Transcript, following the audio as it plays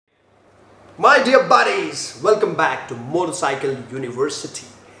My dear buddies, welcome back to Motorcycle University.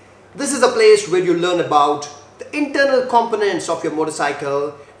 This is a place where you learn about the internal components of your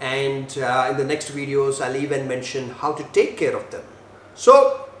motorcycle, and in the next videos I'll even mention how to take care of them.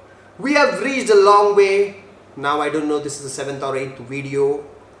 So we have reached a long way. Now I don't know, this is the 7th or 8th video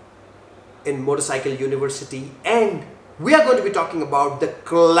in Motorcycle University, and we are going to be talking about the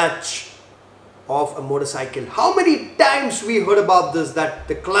clutch of a motorcycle. How many times we heard about this, that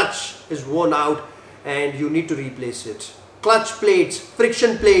the clutch is worn out and you need to replace it. Clutch plates,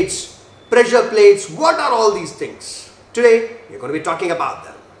 friction plates, pressure plates, what are all these things? Today we're going to be talking about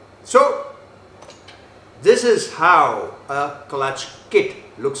them. So this is how a clutch kit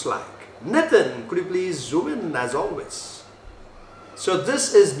looks like. Nathan, could you please zoom in as always? So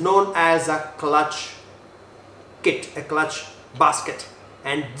this is known as a clutch kit, a clutch basket,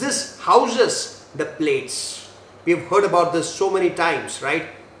 and this houses the plates. We've heard about this so many times, right?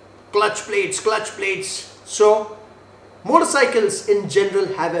 Clutch plates, clutch plates. So motorcycles in general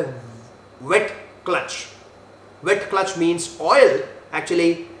have a wet clutch. Wet clutch means oil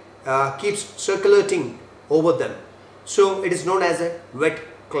actually keeps circulating over them, so it is known as a wet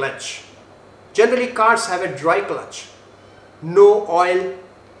clutch. Generally cars have a dry clutch. No oil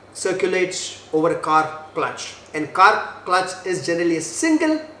circulates over a car clutch, and car clutch is generally a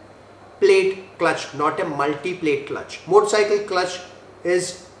single plate clutch, not a multi-plate clutch. Motorcycle clutch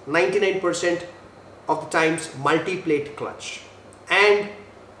is 99% of the times multi-plate clutch. And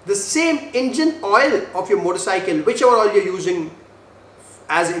the same engine oil of your motorcycle, whichever oil you're using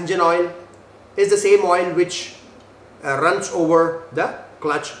as engine oil, is the same oil which runs over the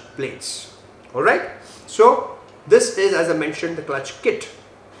clutch plates. Alright, so this is, as I mentioned, the clutch kit.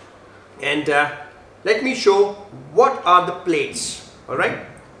 And let me show what are the plates. Alright,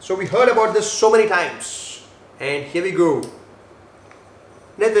 so we heard about this so many times, and here we go.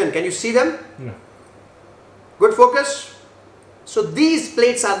 Nathan, can you see them? No. Good focus. So these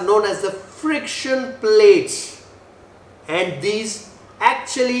plates are known as the friction plates, and these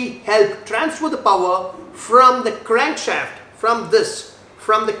actually help transfer the power from the crankshaft, from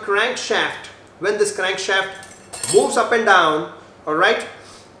the crankshaft. When this crankshaft moves up and down, all right.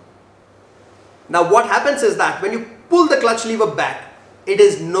 Now what happens is that when you pull the clutch lever back, it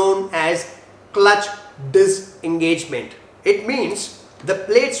is known as clutch disengagement. It means the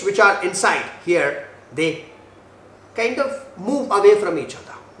plates which are inside here, they kind of move away from each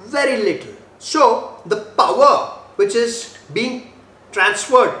other, very little. So the power which is being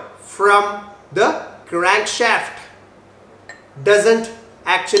transferred from the crankshaft doesn't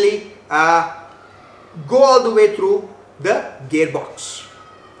actually go all the way through the gearbox.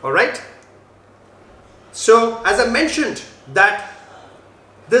 Alright. So as I mentioned that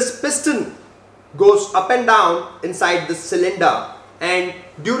this piston goes up and down inside the cylinder, and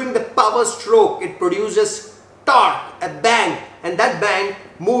during the power stroke it produces torque, a bang, and that bang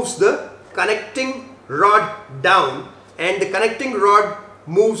moves the connecting rod down, and the connecting rod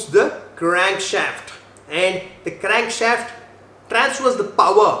moves the crankshaft, and the crankshaft transfers the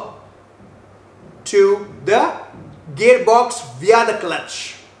power to the gearbox via the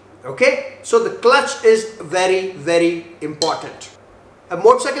clutch. Okay, so the clutch is very, very important. A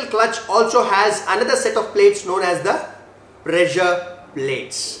motorcycle clutch also has another set of plates known as the pressure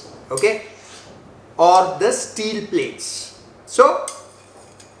plates, okay, or the steel plates. So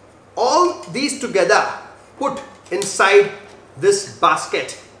all these together put inside this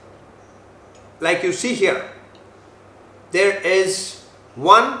basket, like you see here, there is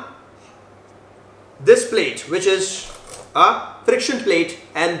this plate which is a friction plate,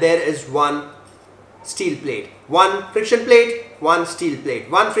 and there is one steel plate. One friction plate, one steel plate,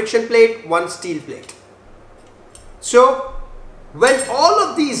 one friction plate, one steel plate. So when all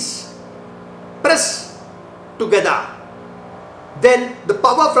of these press together, then the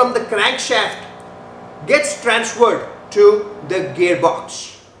power from the crankshaft gets transferred to the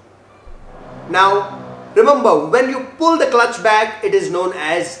gearbox. Now remember, when you pull the clutch back, it is known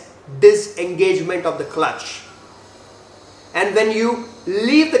as disengagement of the clutch, and when you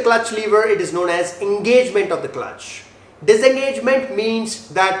leave the clutch lever, it is known as engagement of the clutch. Disengagement means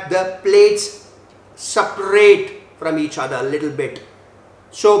that the plates separate from each other a little bit.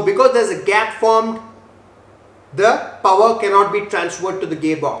 So because there's a gap formed, the power cannot be transferred to the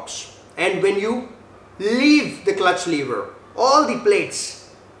gearbox, and when you leave the clutch lever, all the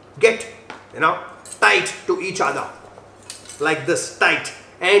plates get tight to each other like this, tight,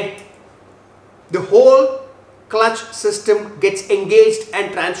 and the whole clutch system gets engaged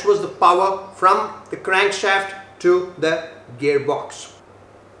and transfers the power from the crankshaft to the gearbox.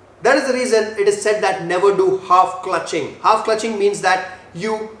 That is the reason it is said that never do half clutching. Half clutching means that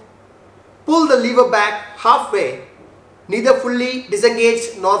you pull the lever back halfway, neither fully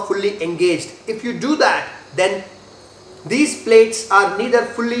disengaged nor fully engaged. If you do that, then these plates are neither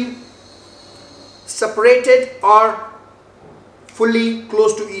fully separated or fully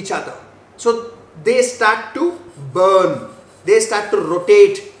close to each other. So they start to burn. They start to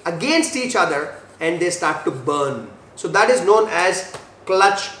rotate against each other and they start to burn. So that is known as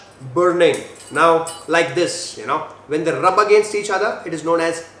clutch burning. Now like this, when they rub against each other, it is known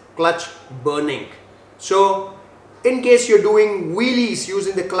as clutch burning. So in case you're doing wheelies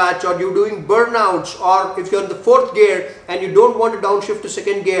using the clutch, or you're doing burnouts, or if you're in the 4th gear and you don't want to downshift to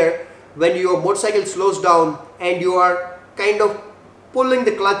 2nd gear, when your motorcycle slows down and you are kind of pulling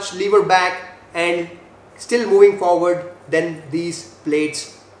the clutch lever back and still moving forward, then these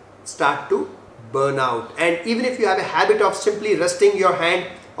plates start to burn out. And even if you have a habit of simply resting your hand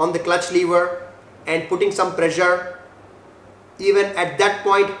on the clutch lever and putting some pressure, even at that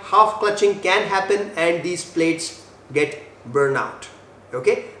point half clutching can happen and these plates get burned out.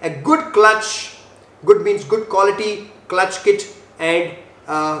 Okay, a good clutch, good means good quality clutch kit, and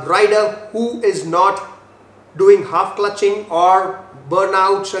a rider who is not doing half clutching or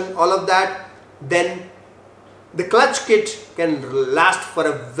burnouts and all of that, then the clutch kit can last for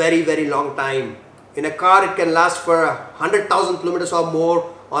a very, very long time. In a car it can last for 100,000 kilometers or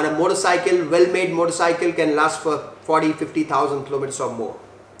more. On a motorcycle, well-made motorcycle, can last for 40-50,000 kilometers or more.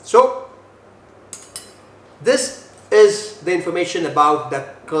 So this is the information about the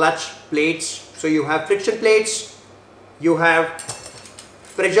clutch plates. So you have friction plates, you have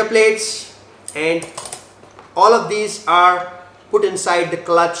pressure plates, and all of these are put inside the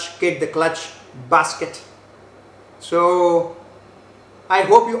clutch kit, the clutch basket. So I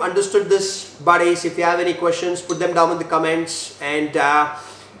hope you understood this, buddies. If you have any questions, put them down in the comments, and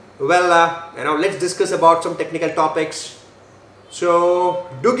let's discuss about some technical topics. So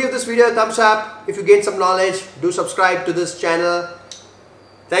do give this video a thumbs up if you gain some knowledge. Do subscribe to this channel.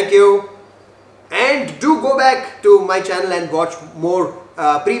 Thank you, and do go back to my channel and watch more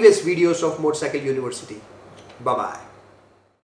previous videos of Motorcycle University. Bye bye.